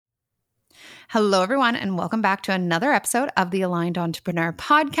Hello, everyone, and welcome back to another episode of the Aligned Entrepreneur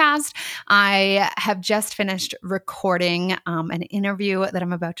podcast. I have just finished recording an interview that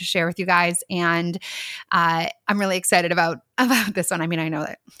I'm about to share with you guys, and I'm really excited about this one. I mean, I know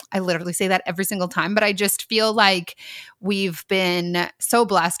that I literally say that every single time, but I just feel like we've been so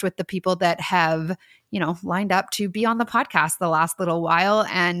blessed with the people that have lined up to be on the podcast the last little while.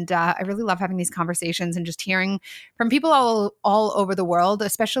 And I really love having these conversations and just hearing from people all over the world,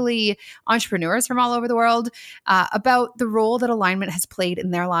 especially entrepreneurs from all over the world, about the role that alignment has played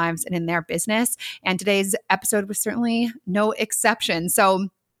in their lives and in their business. And today's episode was certainly no exception. So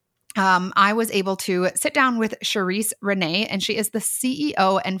I was able to sit down with Sharece Renee, and she is the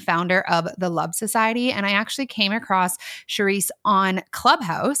CEO and founder of the Love Society. And I actually came across Sharece on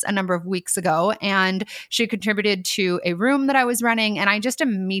Clubhouse a number of weeks ago, and she contributed to a room that I was running. And I just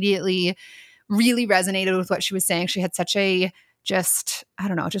immediately really resonated with what she was saying. She had such a just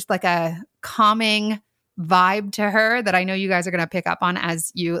like a calming vibe to her that I know you guys are going to pick up on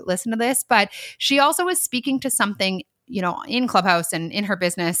as you listen to this. But she also was speaking to something in Clubhouse and in her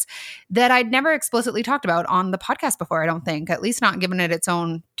business that I'd never explicitly talked about on the podcast before, I don't think, at least not given it its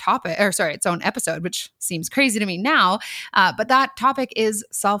own its own episode, which seems crazy to me now. But that topic is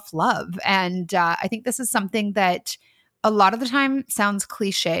self-love. And I think this is something that a lot of the time sounds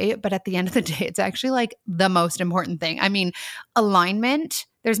cliche, but at the end of the day, it's actually like the most important thing. I mean, alignment,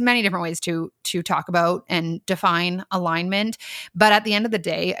 there's many different ways to talk about and define alignment. But at the end of the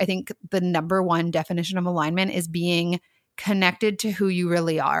day, I think the number one definition of alignment is being connected to who you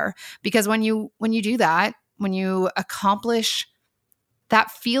really are. Because when you do that, when you accomplish that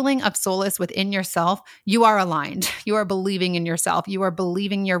feeling of solace within yourself, you are aligned. You are believing in yourself. You are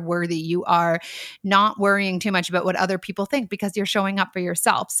believing you're worthy. You are not worrying too much about what other people think because you're showing up for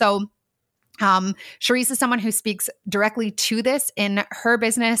yourself. So Sharece is someone who speaks directly to this in her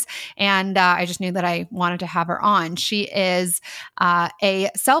business, and I just knew that I wanted to have her on. She is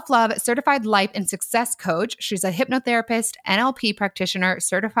a self-love certified life and success coach. She's a hypnotherapist, NLP practitioner,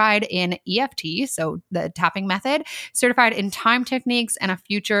 certified in EFT, so the tapping method, certified in time techniques, and a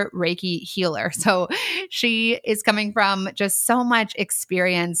future Reiki healer. So she is coming from just so much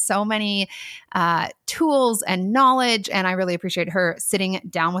experience, so many tools and knowledge, and I really appreciate her sitting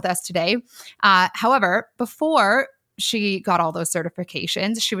down with us today. However, before she got all those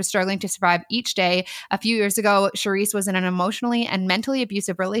certifications, she was struggling to survive each day. A few years ago, Sharece was in an emotionally and mentally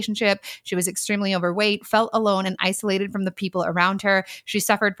abusive relationship. She was extremely overweight, felt alone and isolated from the people around her. She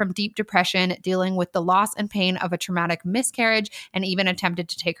suffered from deep depression, dealing with the loss and pain of a traumatic miscarriage, and even attempted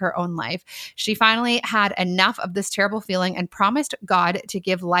to take her own life. She finally had enough of this terrible feeling and promised God to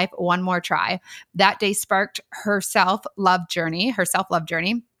give life one more try. That day sparked her self-love journey.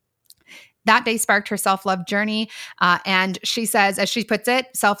 That day sparked her self-love journey. And she says, as she puts it,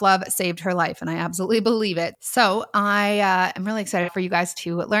 self-love saved her life. And I absolutely believe it. So I am really excited for you guys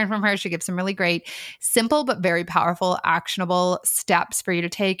to learn from her. She gives some really great, simple, but very powerful, actionable steps for you to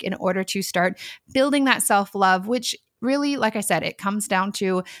take in order to start building that self-love, which really, like I said, it comes down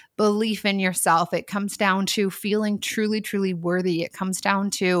to belief in yourself. It comes down to feeling truly, truly worthy. It comes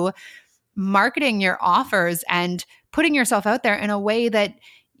down to marketing your offers and putting yourself out there in a way that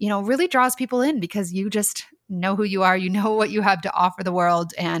really draws people in because you just know who you are, you know what you have to offer the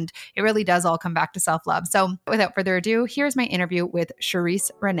world, and it really does all come back to self-love. So without further ado, here's my interview with Sharece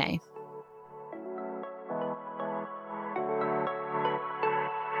Renee.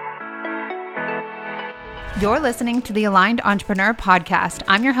 You're listening to the Aligned Entrepreneur podcast.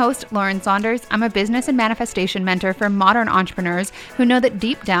 I'm your host, Lauren Saunders. I'm a business and manifestation mentor for modern entrepreneurs who know that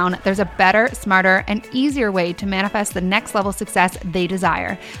deep down, there's a better, smarter, and easier way to manifest the next level success they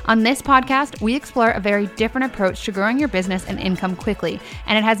desire. On this podcast, we explore a very different approach to growing your business and income quickly,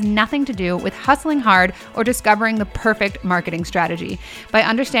 and it has nothing to do with hustling hard or discovering the perfect marketing strategy. By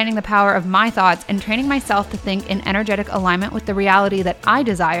understanding the power of my thoughts and training myself to think in energetic alignment with the reality that I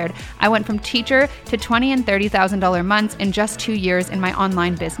desired, I went from teacher to $20,000 and $30,000 months in just 2 years in my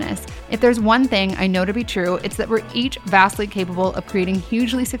online business. If there's one thing I know to be true, it's that we're each vastly capable of creating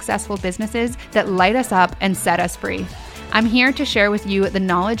hugely successful businesses that light us up and set us free. I'm here to share with you the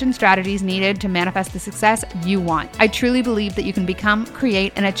knowledge and strategies needed to manifest the success you want. I truly believe that you can become,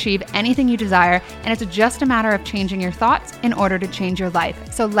 create, and achieve anything you desire, and it's just a matter of changing your thoughts in order to change your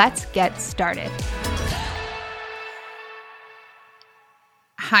life. So let's get started.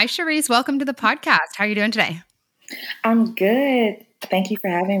 Hi, Sharece. Welcome to the podcast. How are you doing today? I'm good. Thank you for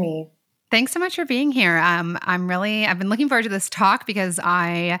having me. Thanks so much for being here. I've been looking forward to this talk because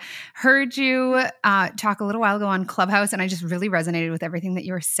I heard you talk a little while ago on Clubhouse, and I just really resonated with everything that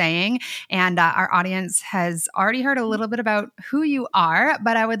you were saying. And our audience has already heard a little bit about who you are,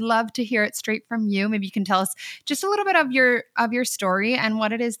 but I would love to hear it straight from you. Maybe you can tell us just a little bit of your story and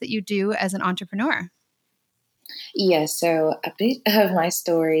what it is that you do as an entrepreneur. Yeah, so a bit of my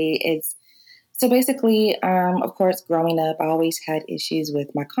story is so basically, of course, growing up, I always had issues with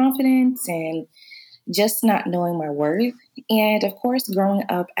my confidence and just not knowing my worth. And of course, growing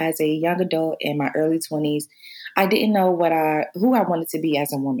up as a young adult in my early 20s, I didn't know who I wanted to be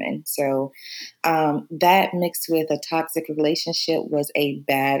as a woman. So that mixed with a toxic relationship was a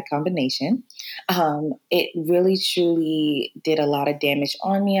bad combination. It really truly did a lot of damage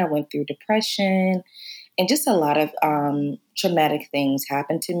on me. I went through depression and just a lot of traumatic things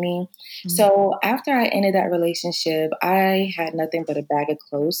happened to me. Mm. So after I ended that relationship, I had nothing but a bag of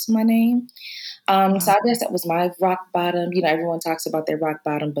clothes to my name. So Wow. I guess that was my rock bottom. You know, everyone talks about their rock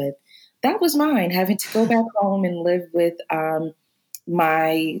bottom, but that was mine, having to go back home and live with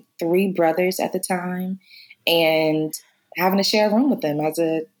my three brothers at the time and having to share a room with them as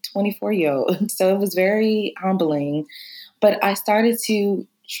a 24-year-old. So it was very humbling. But I started to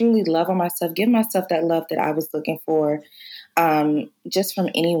truly love on myself, give myself that love that I was looking for, just from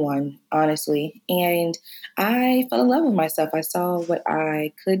anyone, honestly. And I fell in love with myself. I saw what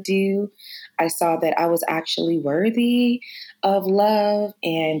I could do. I saw that I was actually worthy of love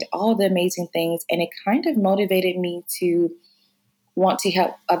and all the amazing things. And it kind of motivated me to want to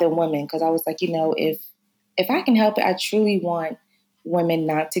help other women because I was like, if I can help it, I truly want women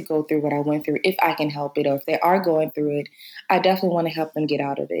not to go through what I went through if I can help it, or if they are going through it, I definitely want to help them get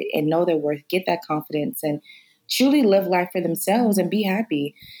out of it and know their worth, get that confidence, and truly live life for themselves and be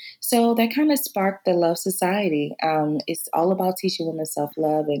happy. So that kind of sparked the Love Society. It's all about teaching women self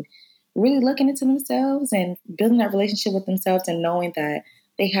love and really looking into themselves and building that relationship with themselves and knowing that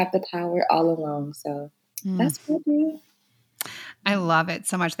they have the power all along. So Mm. that's what I do. I love it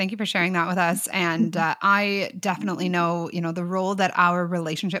so much. Thank you for sharing that with us. And I definitely know, the role that our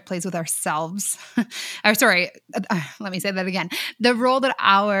relationship plays with ourselves. Or sorry, let me say that again. The role that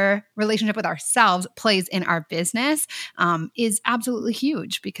our relationship with ourselves plays in our business is absolutely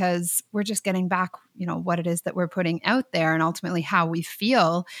huge because we're just getting back, what it is that we're putting out there, and ultimately how we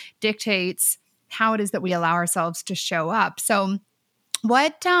feel dictates how it is that we allow ourselves to show up. So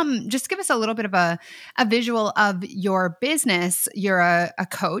what just give us a little bit of a visual of your business. You're a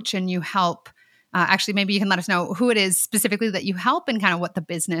coach and you help actually maybe you can let us know who it is specifically that you help and kind of what the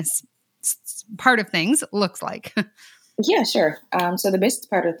business part of things looks like. Yeah, sure. So the business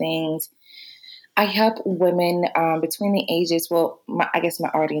part of things, I help women between the ages. Well, I guess my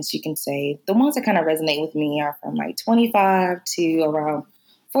audience, you can say, the ones that kind of resonate with me are from like 25 to around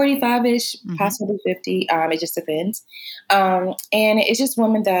 45-ish, Hmm. possibly 50. It just depends. And it's just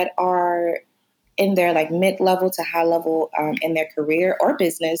women that are in their like mid-level to high level in their career or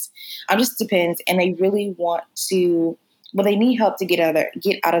business. Just depends. And they really want to, well, they need help to get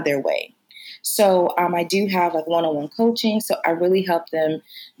out of their way. So I do have like one-on-one coaching. So I really help them,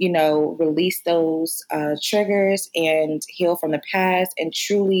 release those triggers and heal from the past and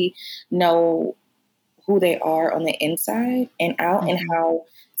truly know who they are on the inside and out, and Hmm. how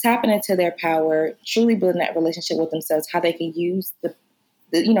tapping into their power, truly building that relationship with themselves, how they can use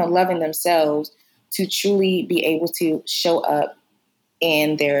loving themselves to truly be able to show up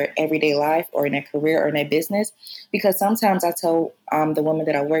in their everyday life or in their career or in their business. Because sometimes I tell the women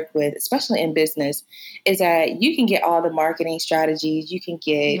that I work with, especially in business, is that you can get all the marketing strategies, you can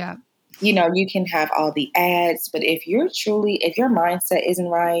get, Yeah. you can have all the ads, but if your mindset isn't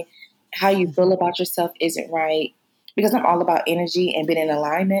right, how you Hmm. feel about yourself isn't right, because I'm all about energy and being in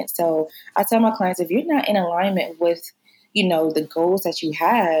alignment. So I tell my clients, if you're not in alignment with, the goals that you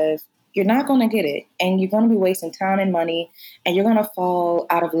have, you're not going to get it. And you're going to be wasting time and money, and you're going to fall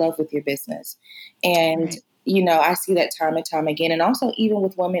out of love with your business. And, Right. I see that time and time again. And also, even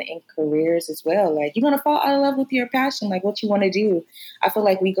with women in careers as well, like you're going to fall out of love with your passion, like what you want to do. I feel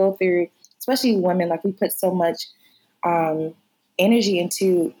like we go through, especially women, like we put so much um, energy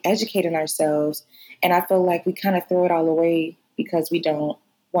into educating ourselves. And I feel like we kind of throw it all away because we don't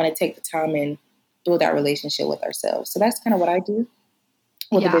want to take the time and build that relationship with ourselves. So that's kind of what I do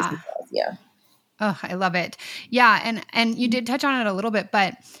with the business Yeah. side. Yeah. Oh, I love it. Yeah, and you did touch on it a little bit,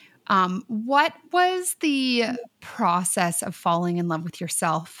 but what was the process of falling in love with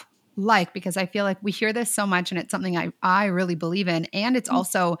yourself like? Because I feel like we hear this so much, and it's something I really believe in, and it's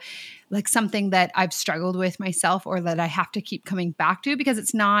also like something that I've struggled with myself, or that I have to keep coming back to, because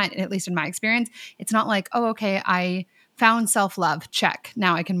it's not, at least in my experience, it's not like, oh, okay, I found self-love, check.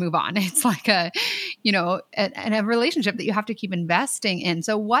 Now I can move on. It's like a, a relationship that you have to keep investing in.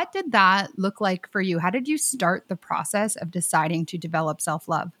 So what did that look like for you? How did you start the process of deciding to develop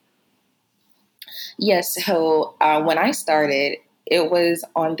self-love? Yes. So when I started, it was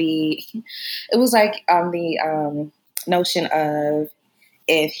it was like on the notion of,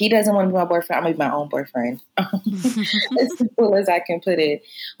 if he doesn't want to be my boyfriend, I'm going to be my own boyfriend. As simple as I can put it.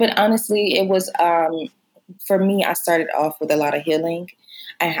 But honestly, it was, for me, I started off with a lot of healing.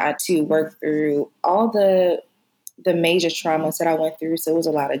 I had to work through all the major traumas that I went through. So it was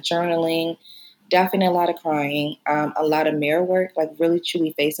a lot of journaling, definitely a lot of crying, a lot of mirror work, like really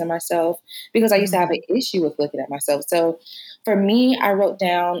truly facing myself, because I used to have an issue with looking at myself. So for me, I wrote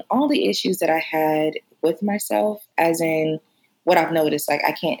down all the issues that I had with myself, as in what I've noticed. Like,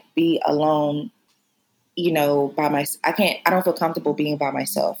 I can't be alone, I don't feel comfortable being by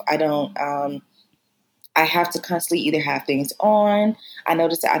myself. I have to constantly either have things on. I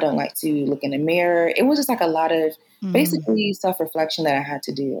noticed that I don't like to look in the mirror. It was just like a lot of basically self-reflection that I had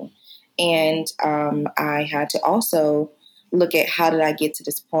to do. And I had to also look at, how did I get to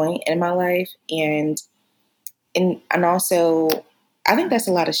this point in my life? And also, I think that's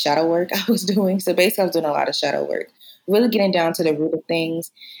a lot of shadow work I was doing. So basically, I was doing a lot of shadow work, really getting down to the root of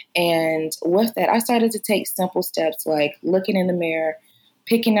things. And with that, I started to take simple steps, like looking in the mirror,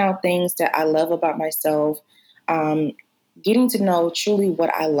 picking out things that I love about myself, getting to know truly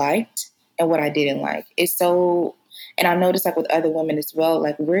what I liked and what I didn't like. And I noticed, like with other women as well,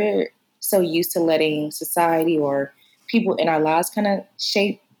 like we're so used to letting society or people in our lives kind of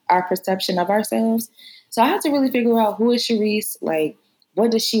shape our perception of ourselves. So I had to really figure out, who is Sharece? Like,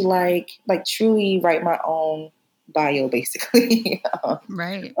 what does she like truly write my own bio, basically.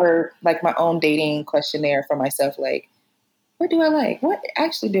 Right. Or like my own dating questionnaire for myself. Like, what do I like? What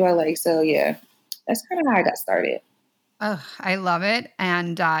actually do I like? So yeah, that's kind of how I got started. Oh, I love it.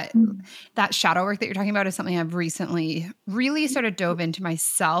 And that shadow work that you're talking about is something I've recently really sort of dove into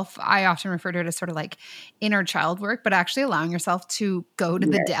myself. I often refer to it as sort of like inner child work, but actually allowing yourself to go to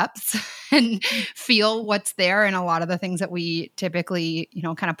the Yeah. depths and feel what's there. And a lot of the things that we typically,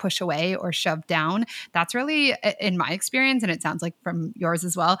 kind of push away or shove down, that's really, in my experience, and it sounds like from yours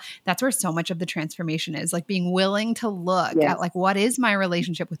as well, that's where so much of the transformation is, like being willing to look at, Yes. like, what is my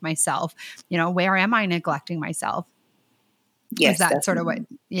relationship with myself? Where am I neglecting myself? Is Yes, that sort of what?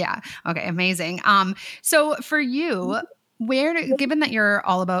 definitely. Yeah. Okay, amazing. So for you, given that you're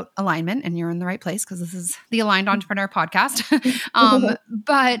all about alignment and you're in the right place, because this is the Aligned Entrepreneur podcast,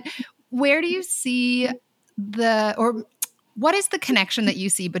 but where do you see or what is the connection that you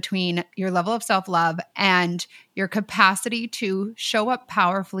see between your level of self-love and your capacity to show up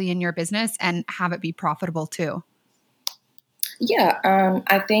powerfully in your business and have it be profitable too? Yeah,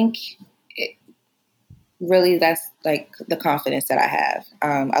 I think really that's like the confidence that I have.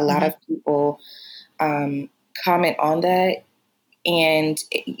 A lot Mhm. of people comment on that, and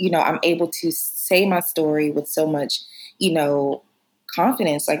I'm able to say my story with so much,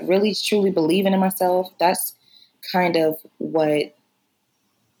 confidence, like really truly believing in myself. That's kind of what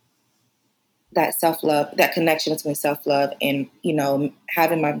that self-love, that connection between self-love and,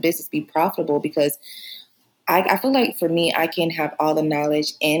 having my business be profitable, because I feel like for me, I can have all the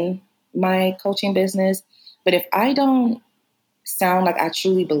knowledge in my coaching business, but if I don't sound like I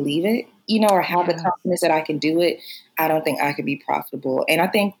truly believe it, or have the Yeah. confidence that I can do it, I don't think I could be profitable. And I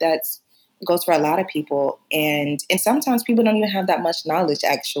think that's goes for a lot of people. And sometimes people don't even have that much knowledge,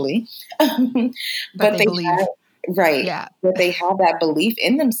 actually. But But they they believe. have, right. Yeah. But they have that belief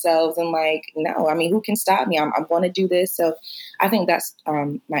in themselves, and like, no, I mean, who can stop me? I'm going to do this. So I think that's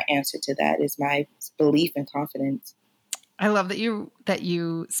my answer to that, is my belief and confidence. I love that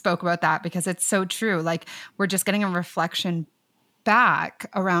you spoke about that, because it's so true. Like, we're just getting a reflection back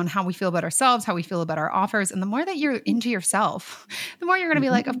around how we feel about ourselves, how we feel about our offers. And the more that you're into yourself, the more you're going to be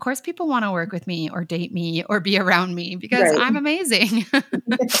like, of Mhm. course people want to work with me or date me or be around me, because Right. I'm amazing.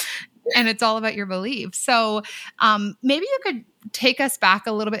 And it's all about your beliefs. So maybe you could take us back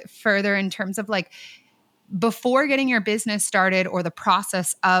a little bit further in terms of, like, before getting your business started or the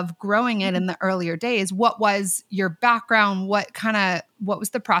process of growing it in the earlier days, what was your background? What was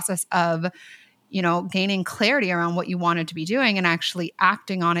the process of, gaining clarity around what you wanted to be doing and actually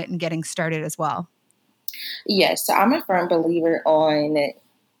acting on it and getting started as well? Yes, so I'm a firm believer on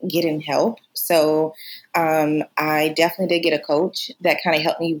getting help. So I definitely did get a coach that kind of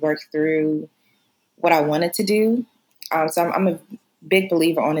helped me work through what I wanted to do. So I'm a big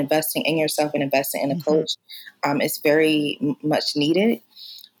believer on investing in yourself and investing in a Mhm. coach. It's very much needed.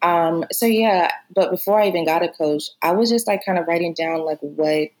 So yeah, but before I even got a coach, I was just like kind of writing down like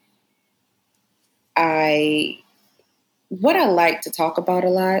what I what I like to talk about a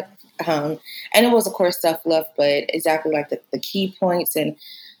lot. And it was, of course, self-love, but exactly like the key points. And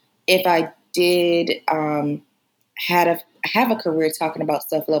if I did have a career talking about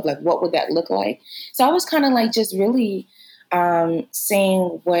self-love, like what would that look like? So I was kind of like just really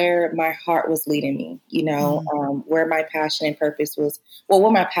seeing where my heart was leading me, where my passion and purpose was, well,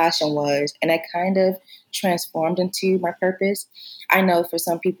 what my passion was. And I kind of transformed into my purpose. I know for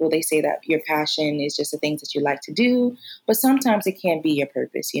some people, they say that your passion is just the things that you like to do, but sometimes it can't be your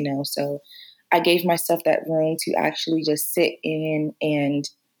purpose, So I gave myself that room to actually just sit in and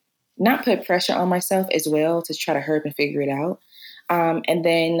not put pressure on myself as well to try to hurry up and figure it out. And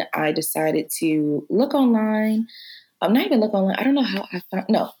then I decided to look online. I'm not even look online. I don't know how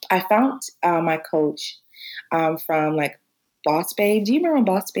I found my coach from like Boss Babe. Do you remember when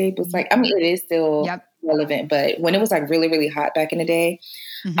Boss Babe was like, I mean, it is still Yep. relevant, but when it was like really, really hot back in the day,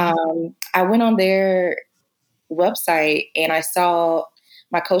 Mm-hmm. I went on their website and I saw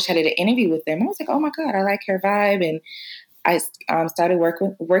my coach had an interview with them. I was like, oh my God, I like her vibe. And I started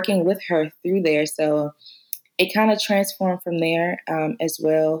working with her through there. So it kind of transformed from there as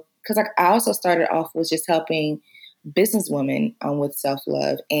well. Because I also started off with just helping businesswomen with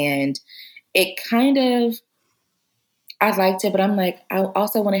self-love. And it kind of, I liked it, but I'm like, I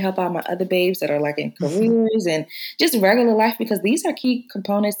also want to help out my other babes that are like in careers and just regular life, because these are key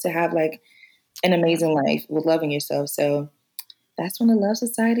components to have like an amazing life with loving yourself. So that's when the Love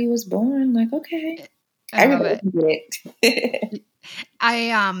Society was born. Like, okay, I love everybody it. can get it.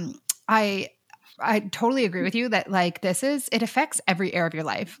 I I totally agree with you that like it affects every area of your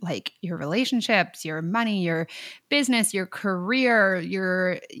life, like your relationships, your money, your business, your career,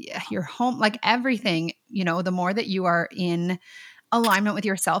 your home, like everything, the more that you are in alignment with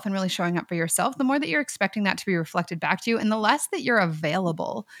yourself and really showing up for yourself, the more that you're expecting that to be reflected back to you and the less that you're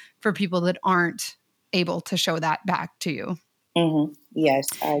available for people that aren't able to show that back to you. Mm-hmm. Yes,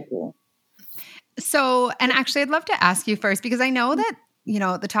 I do. So, and actually, I'd love to ask you first because I know that,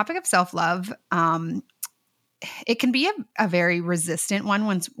 the topic of self love, it can be a very resistant one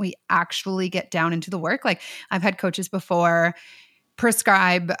once we actually get down into the work. Like, I've had coaches before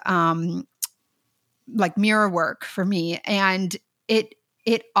prescribe like mirror work for me. And it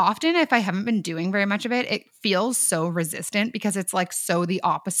often, if I haven't been doing very much of it, it feels so resistant because it's like so the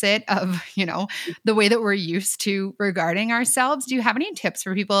opposite of, the way that we're used to regarding ourselves. Do you have any tips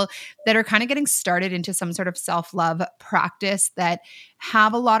for people that are kind of getting started into some sort of self-love practice that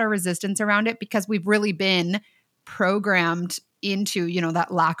have a lot of resistance around it because we've really been programmed into,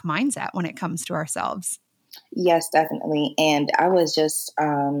 that lack mindset when it comes to ourselves? Yes, definitely. And I was just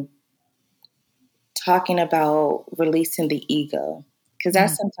talking about releasing the ego, because Mm,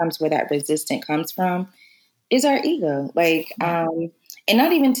 that's sometimes where that resistance comes from, is our ego. Like, yeah. and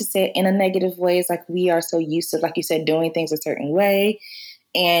not even to say it in a negative way. It's like we are so used to, like you said, doing things a certain way.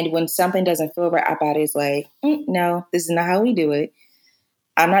 And when something doesn't feel right, our body is like, no, this is not how we do it.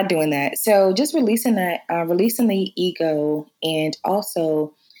 I'm not doing that. So just releasing that, releasing the ego, and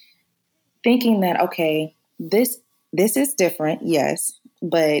also thinking that, okay, this is different, yes,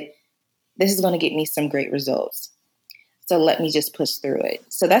 but this is going to get me some great results. So let me just push through it.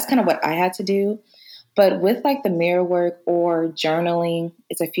 So that's kind of what I had to do. But with like the mirror work or journaling,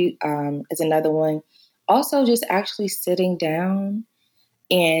 it's another one. Also, just actually sitting down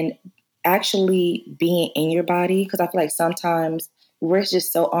and actually being in your body, because I feel like sometimes we're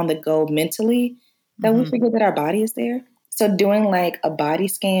just so on the go mentally that we Mhm. forget that our body is there. So doing like a body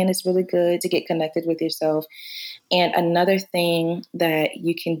scan is really good to get connected with yourself. And another thing that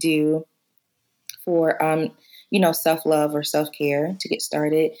you can do for self love or self care to get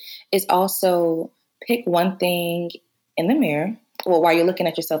started is also pick one thing in the mirror, well, while you're looking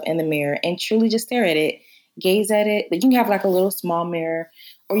at yourself in the mirror, and truly just stare at it, gaze at it. You can have like a little small mirror,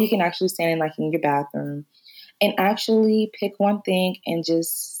 or you can actually stand in like in your bathroom and actually pick one thing and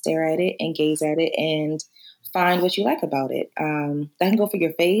just stare at it and gaze at it and find what you like about it. That can go for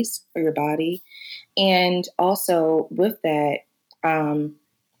your face, for your body, and also with that, um,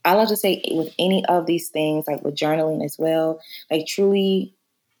 I love to say with any of these things, like with journaling as well, like truly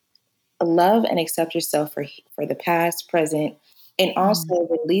love and accept yourself for the past, present, and Mm. also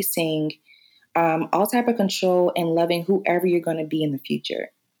releasing all type of control and loving whoever you're going to be in the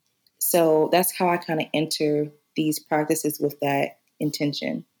future. So that's how I kind of enter these practices with that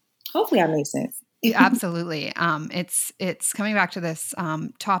intention. Hopefully, I made sense. Yeah, absolutely. It's coming back to this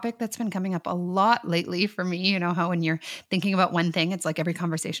topic that's been coming up a lot lately for me. You know how when you're thinking about one thing, it's like every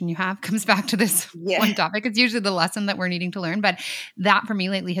conversation you have comes back to this Yeah. one topic. It's usually the lesson that we're needing to learn, but that for me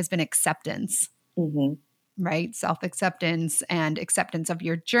lately has been acceptance. Hmm. right? Self-acceptance and acceptance of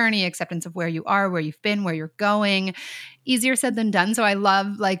your journey, acceptance of where you are, where you've been, where you're going. Easier said than done. So I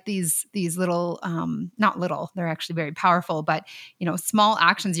love like these little not little, they're actually very powerful, but small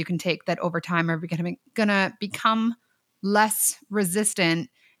actions you can take that over time are gonna become less resistant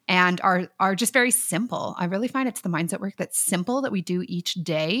and are just very simple. I really find it's the mindset work that's simple that we do each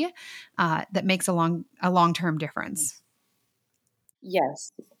day that makes a long-term difference.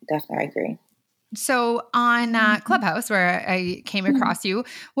 Yes, definitely, I agree. So on Clubhouse, where I came across you,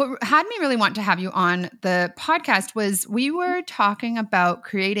 what had me really want to have you on the podcast was we were talking about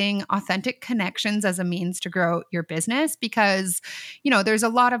creating authentic connections as a means to grow your business because, there's a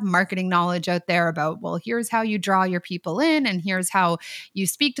lot of marketing knowledge out there about, well, here's how you draw your people in and here's how you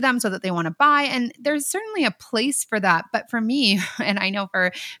speak to them so that they want to buy. And there's certainly a place for that. But for me, and I know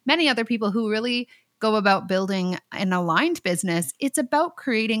for many other people who really go about building an aligned business, it's about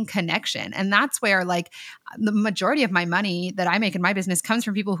creating connection. And that's where like the majority of my money that I make in my business comes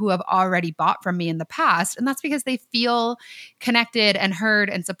from people who have already bought from me in the past. And that's because they feel connected and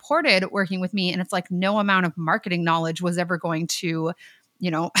heard and supported working with me. And it's like no amount of marketing knowledge was ever going to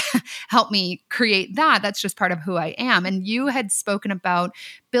help me create that. That's just part of who I am. And you had spoken about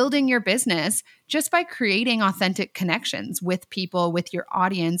building your business just by creating authentic connections with people, with your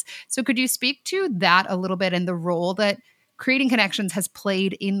audience. So could you speak to that a little bit and the role that creating connections has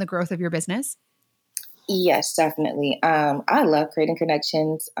played in the growth of your business? Yes, definitely. I love creating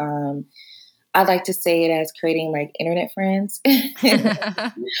connections. I like to say it as creating like internet friends.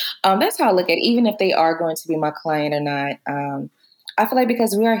 That's how I look at it, even if they are going to be my client or not. I feel like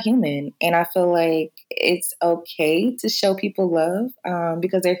because we are human, and I feel like it's okay to show people love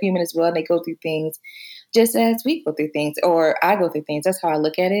because they're human as well, and they go through things just as we go through things, or I go through things. That's how I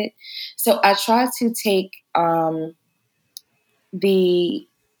look at it. So I try to take the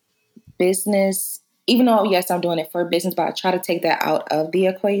business, even though, yes, I'm doing it for business, but I try to take that out of the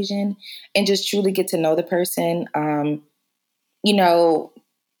equation and just truly get to know the person. You know,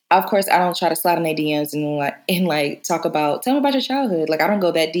 of course, I don't try to slide in their DMs and talk about, tell me about your childhood. Like, I don't go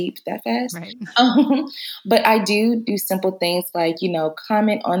that deep that fast. Right. But I do simple things like,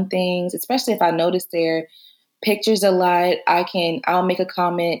 comment on things, especially if I notice their pictures a lot. I'll make a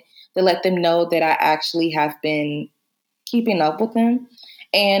comment to let them know that I actually have been keeping up with them.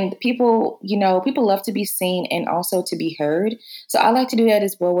 And people love to be seen and also to be heard. So I like to do that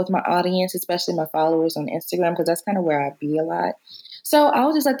as well with my audience, especially my followers on Instagram, because that's kind of where I be a lot. So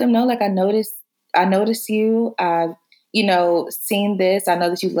I'll just let them know, like, I noticed you. I've, seen this. I know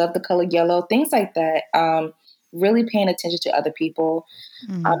that you love the color yellow, things like that. Really paying attention to other people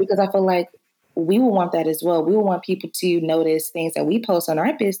because I feel like we will want that as well. We will want people to notice things that we post on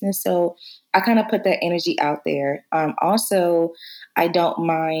our business. So I kind of put that energy out there. Also, I don't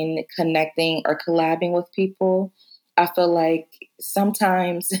mind connecting or collabing with people. I feel like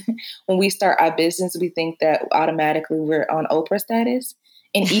sometimes when we start our business, we think that automatically we're on Oprah status.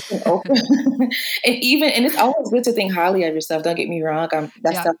 And even Oprah, and it's always good to think highly of yourself. Don't get me wrong, that's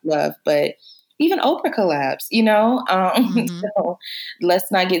Yeah. self love, but even Oprah collabs, Mm-hmm. So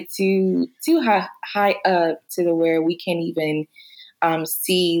let's not get too high up to the where we can't even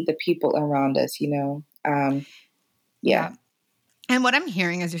see the people around us. Yeah. Yeah. And what I'm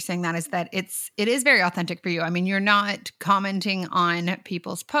hearing as you're saying that is that it is very authentic for you. I mean, you're not commenting on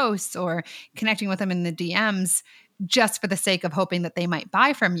people's posts or connecting with them in the DMs just for the sake of hoping that they might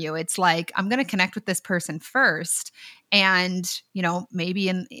buy from you. It's like, I'm going to connect with this person first. And, maybe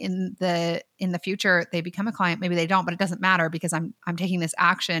in the future they become a client, maybe they don't, but it doesn't matter because I'm taking this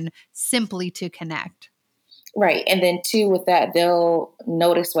action simply to connect. Right. And then two, with that, they'll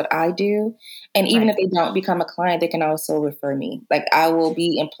notice what I do. And even Right. if they don't become a client, they can also refer me. Like, I will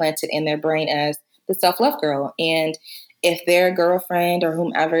be implanted in their brain as the self-love girl. And if their girlfriend or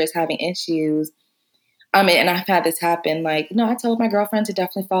whomever is having issues, and I've had this happen, like, I told my girlfriend to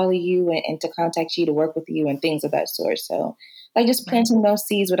definitely follow you and to contact you to work with you and things of that sort. So like just Right. planting those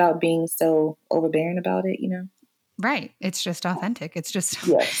seeds without being so overbearing about it. Right. It's just authentic. It's just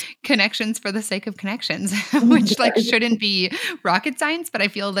Yes. connections for the sake of connections, which like shouldn't be rocket science, but I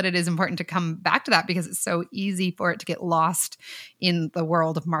feel that it is important to come back to that because it's so easy for it to get lost in the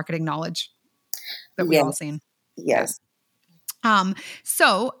world of marketing knowledge that we've all Yes. seen. Yeah. Yes.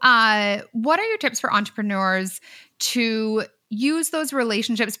 What are your tips for entrepreneurs to use those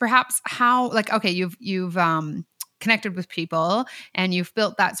relationships? Perhaps how, like, okay, you've connected with people and you've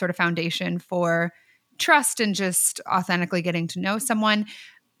built that sort of foundation for trust and just authentically getting to know someone.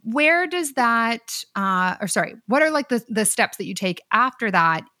 where does that, what are like the steps that you take after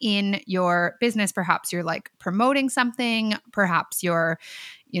that in your business? Perhaps you're like promoting something, perhaps you're,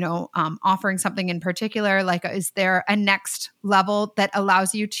 offering something in particular. Like, is there a next level that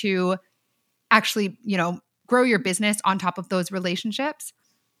allows you to actually, grow your business on top of those relationships?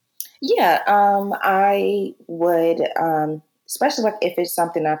 Yeah, I would, especially like if it's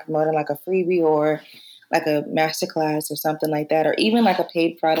something I'm promoting, like a freebie or like a masterclass or something like that, or even like a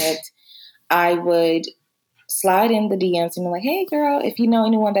paid product, I would slide in the DMs and be like, hey, girl, if you know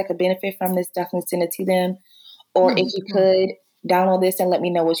anyone that could benefit from this, definitely send it to them. Or if you Cool. could download this and let me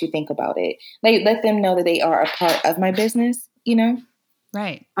know what you think about it. Like, let them know that they are a part of my business.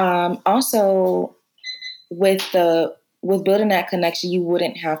 Right. Also, with building that connection, you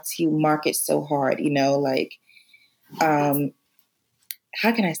wouldn't have to market so hard. Like,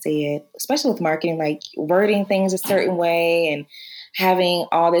 how can I say it? Especially with marketing, like wording things a certain way and having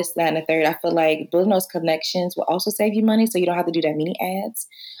all this, that, and the third. I feel like building those connections will also save you money, so you don't have to do that many ads.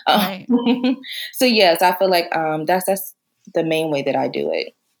 Right. So yes, I feel like that's the main way that I do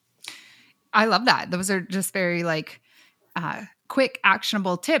it. I love that. Those are just very like quick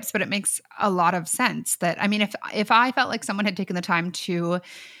actionable tips, but it makes a lot of sense that, I mean, if I felt like someone had taken the time to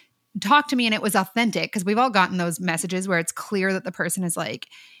talk to me and it was authentic, because we've all gotten those messages where it's clear that the person is like,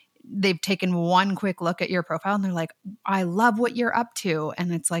 they've taken one quick look at your profile and they're like, I love what you're up to.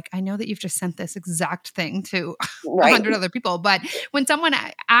 And it's like, I know that you've just sent this exact thing to a Right. hundred other people. But when someone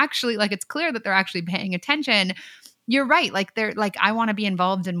actually, like, it's clear that they're actually paying attention, you're right. Like, they're like, I want to be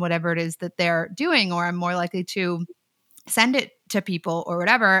involved in whatever it is that they're doing, or I'm more likely to send it to people or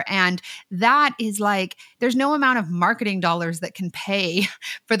whatever. And that is like, there's no amount of marketing dollars that can pay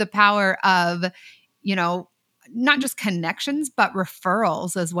for the power of, not just connections, but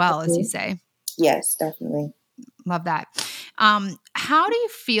referrals as well, as you Mhm. say. Yes, definitely. Love that. How do you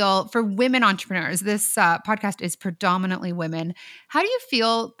feel for women entrepreneurs? This podcast is predominantly women. How do you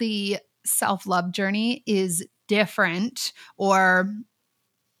feel the self-love journey is different, or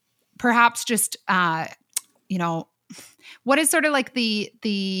perhaps just, you know, what is sort of like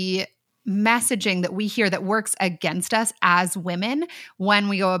the messaging that we hear that works against us as women when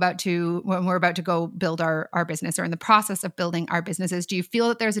we're about to go build our business, or in the process of building our businesses? Do you feel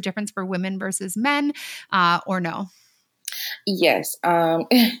that there's a difference for women versus men, or no? Yes,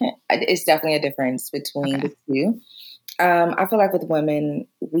 it's definitely a difference between Okay. the two. I feel like with women,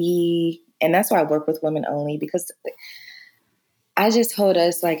 and that's why I work with women only, because I just hold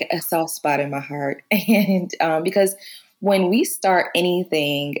us like a soft spot in my heart. And because when we start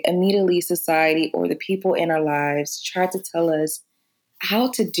anything, immediately society or the people in our lives try to tell us how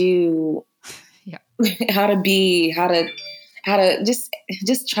to do, Yeah. how to be, how to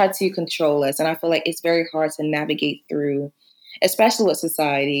just try to control us. And I feel like it's very hard to navigate through, especially with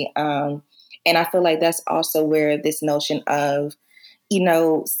society. And I feel like that's also where this notion of,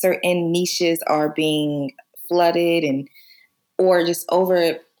 certain niches are being flooded and or just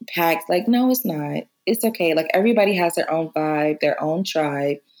overpacked. Like, no, it's not. It's okay. Like, everybody has their own vibe, their own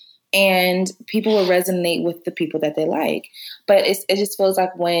tribe, and people will resonate with the people that they like. But it just feels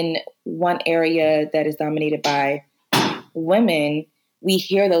like when one area that is dominated by women, we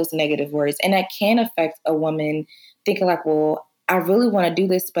hear those negative words, and that can affect a woman thinking like, well, I really want to do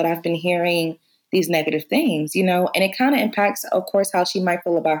this, but I've been hearing these negative things, and it kind of impacts, of course, how she might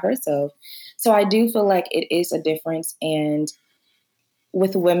feel about herself. So I do feel like it is a difference. And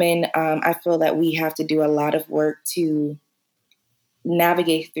with women, I feel that we have to do a lot of work to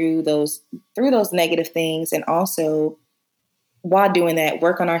navigate through those negative things, and also while doing that,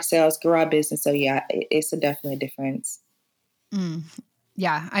 work on ourselves, grow our business. So yeah, it's a definitely a difference. Mm.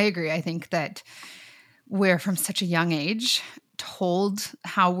 Yeah, I agree. I think that we're from such a young age told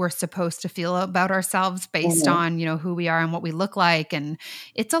how we're supposed to feel about ourselves based Mhm. on, who we are and what we look like. And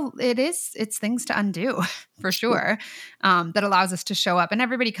it's things to undo for sure. That allows us to show up. And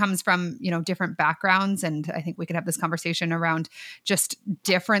everybody comes from, different backgrounds. And I think we could have this conversation around just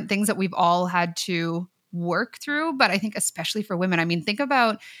different things that we've all had to work through. But I think especially for women, I mean, think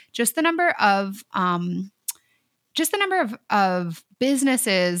about just the number of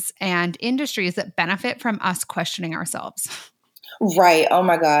businesses and industries that benefit from us questioning ourselves. Right. Oh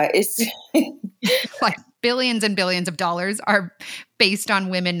my God. It's Like, billions and billions of dollars are based on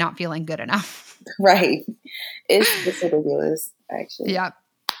women not feeling good enough. right. It's ridiculous, actually. Yeah.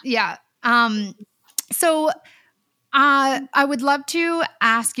 Yeah. So I would love to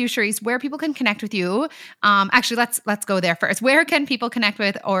ask you, Sharece, where people can connect with you. Actually, let's go there first. Where can people connect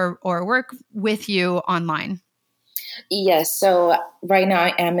with or work with you online? Yes. So right now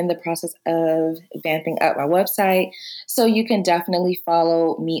I am in the process of vamping up my website. So you can definitely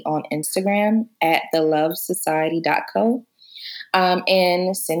follow me on Instagram at thelovesociety.co.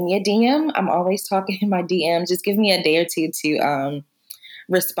 And send me a DM. I'm always talking in my DMs. Just give me a day or two to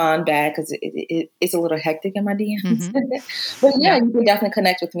respond back because it's a little hectic in my DMs. Mm-hmm. But yeah, Yep. you can definitely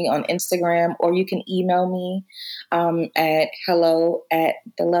connect with me on Instagram, or you can email me at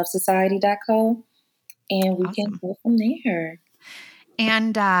hello@thelovesociety.co, and we can Awesome. go from there.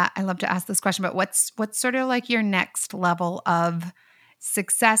 And I love to ask this question, but what's sort of like your next level of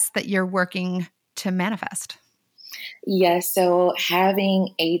success that you're working to manifest? Yes, so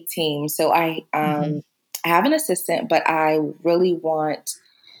having a team. So Mm-hmm. I have an assistant, but I really want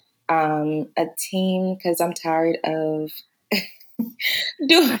a team because I'm tired of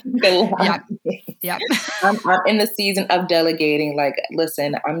doing a lot. Yep. Yep. I'm in the season of delegating. Like,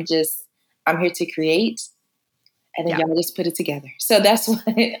 listen, I'm here to create, and then Yep. y'all just put it together. So that's what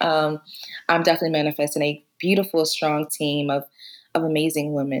I'm definitely manifesting a beautiful, strong team of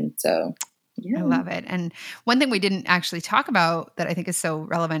amazing women. So I yeah. love it. And one thing we didn't actually talk about that I think is so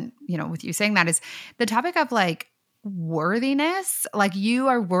relevant, with you saying that is the topic of like worthiness. Like you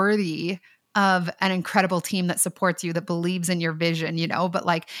are worthy of an incredible team that supports you, that believes in your vision, but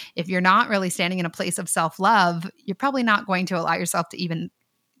like if you're not really standing in a place of self-love, you're probably not going to allow yourself to even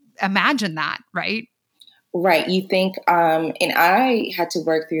imagine that, right? Right. You think, and I had to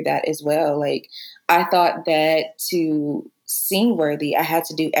work through that as well. Like, I thought that to seem worthy, I had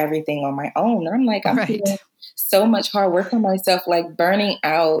to do everything on my own. And I'm like, I'm doing Right. so much hard work on myself, like burning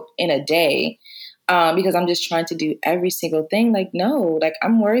out in a day, because I'm just trying to do every single thing. Like, no, like,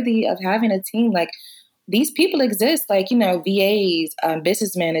 I'm worthy of having a team. Like, these people exist, like, VAs,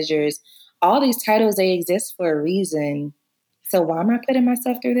 business managers, all these titles, they exist for a reason. So why am I putting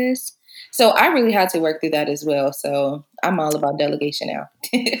myself through this? So I really had to work through that as well. So I'm all about delegation now.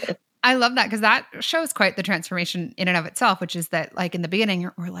 I love that because that shows quite the transformation in and of itself, which is that, like, in the beginning,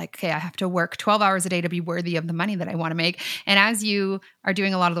 we're like, okay, I have to work 12 hours a day to be worthy of the money that I want to make. And as you are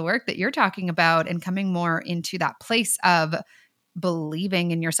doing a lot of the work that you're talking about and coming more into that place of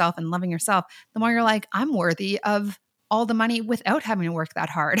believing in yourself and loving yourself, the more you're like, I'm worthy of all the money without having to work that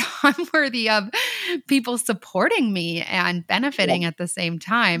hard. I'm worthy of people supporting me and Yeah. benefiting at the same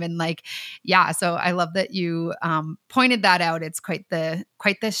time. And like, yeah, so I love that you pointed that out. It's quite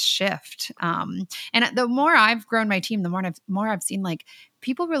this shift. And the more I've grown my team, the more I've seen like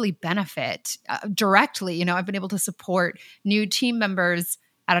people really benefit directly. I've been able to support new team members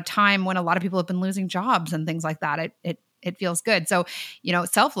at a time when a lot of people have been losing jobs and things like that. It feels good. So,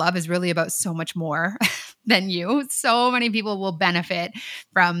 self-love is really about so much more than you. So many people will benefit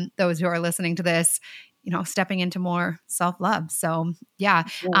from those who are listening to this, stepping into more self-love. So, yeah.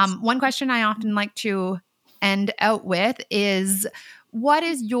 Yes. One question I often like to end out with is, what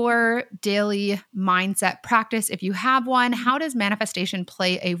is your daily mindset practice? If you have one, how does manifestation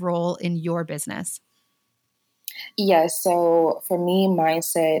play a role in your business? Yes. So for me,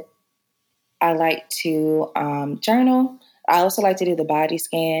 mindset, I like to journal. I also like to do the body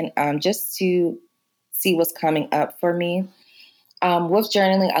scan just to see what's coming up for me. With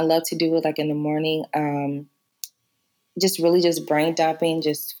journaling, I love to do it like in the morning. Just really just brain dumping,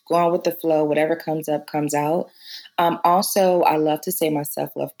 just going with the flow. Whatever comes up, comes out. Also, I love to say my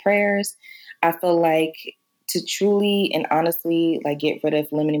self-love prayers. I feel like to truly and honestly like get rid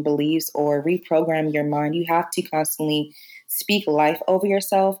of limiting beliefs or reprogram your mind, you have to constantly speak life over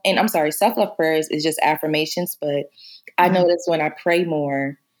yourself. And I'm sorry, self-love prayers is just affirmations, but I Mhm. notice when I pray,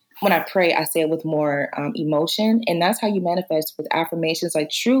 I say it with more emotion. And that's how you manifest with affirmations, like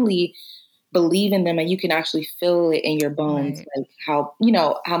truly believe in them, and you can actually feel it in your bones, Right. like how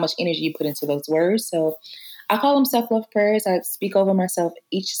much energy you put into those words. So I call them self-love prayers. I speak life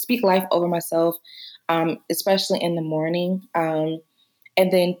over myself, especially in the morning. And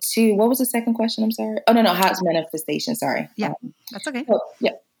then two, what was the second question? I'm sorry. Oh, no, how it's manifestation. Sorry. Yeah, that's okay.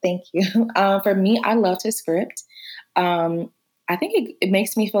 Yeah, thank you. For me, I love to script. Um, I think it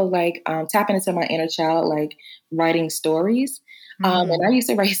makes me feel like tapping into my inner child, like writing stories. And I Mm. used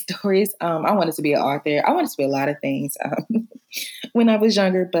to write stories. I wanted to be an author. I wanted to be a lot of things when I was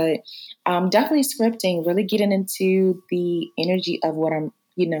younger, but definitely scripting, really getting into the energy of what I'm,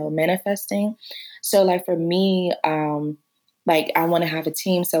 manifesting. So, like for me, like I want to have a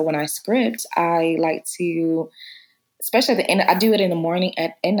team. So when I script, I like to, especially at the end, I do it in the morning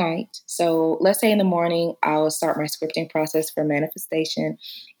at night. So let's say in the morning, I'll start my scripting process for manifestation,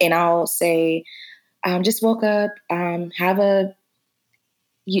 and I'll say, just woke up, have a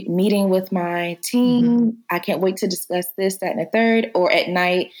meeting with my Mhm. team. I can't wait to discuss this, that, and the third. Or at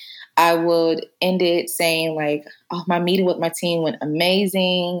night, I would end it saying like, oh, my meeting with my team went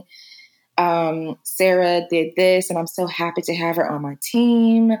amazing. Sarah did this and I'm so happy to have her on my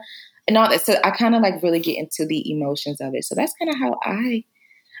team and all that. So I kind of like really get into the emotions of it. So that's kind of how I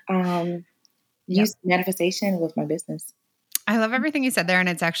use manifestation with my business. I love everything you said there. And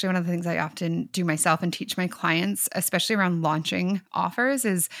it's actually one of the things I often do myself and teach my clients, especially around launching offers,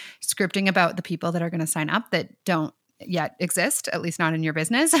 is scripting about the people that are going to sign up that don't yet exist, at least not in your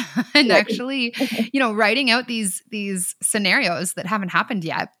business. And actually, writing out these scenarios that haven't happened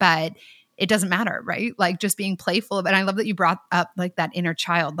yet, but it doesn't matter, right? Like just being playful. And I love that you brought up like that inner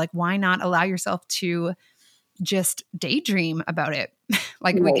child. Like, why not allow yourself to just daydream about it?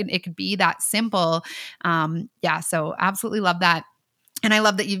 Like it could be that simple. So absolutely love that. And I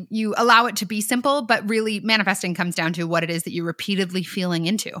love that you allow it to be simple, but really manifesting comes down to what it is that you're repeatedly feeling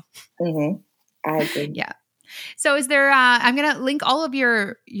into. Mm-hmm. I agree. Yeah. So is there, I'm going to link all of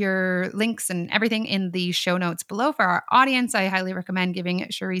your links and everything in the show notes below for our audience. I highly recommend giving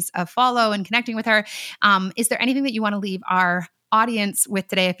Sharece a follow and connecting with her. Is there anything that you want to leave our audience with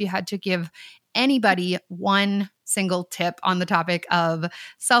today if you had to give anybody one single tip on the topic of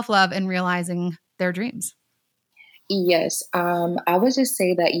self-love and realizing their dreams? Yes. I would just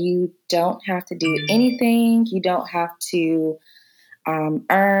say that you don't have to do anything. You don't have to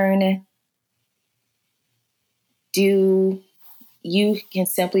earn. You can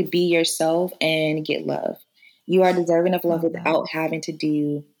simply be yourself and get love. You are deserving of love without having to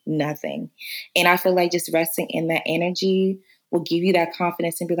do nothing. And I feel like just resting in that energy will give you that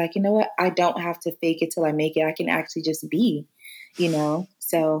confidence and be like, you know what? I don't have to fake it till I make it. I can actually just be,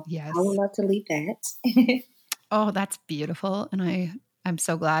 So yes. I would love to leave that. Oh, that's beautiful. And I'm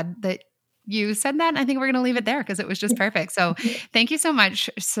so glad that you said that. And I think we're going to leave it there because it was just perfect. So thank you so much,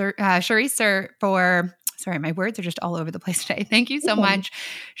 Sharece, for... Sorry, my words are just all over the place today. Thank you so much,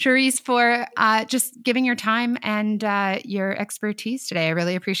 Sharece, for just giving your time and your expertise today. I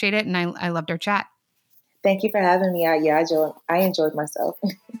really appreciate it. And I loved our chat. Thank you for having me. I enjoyed myself.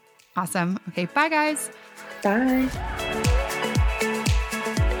 Awesome. Okay. Bye, guys. Bye.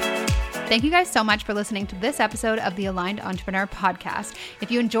 Thank you guys so much for listening to this episode of the Aligned Entrepreneur Podcast.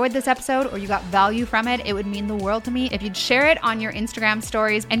 If you enjoyed this episode or you got value from it, it would mean the world to me if you'd share it on your Instagram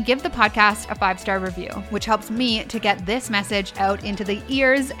stories and give the podcast a 5-star review, which helps me to get this message out into the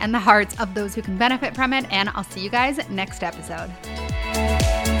ears and the hearts of those who can benefit from it. And I'll see you guys next episode.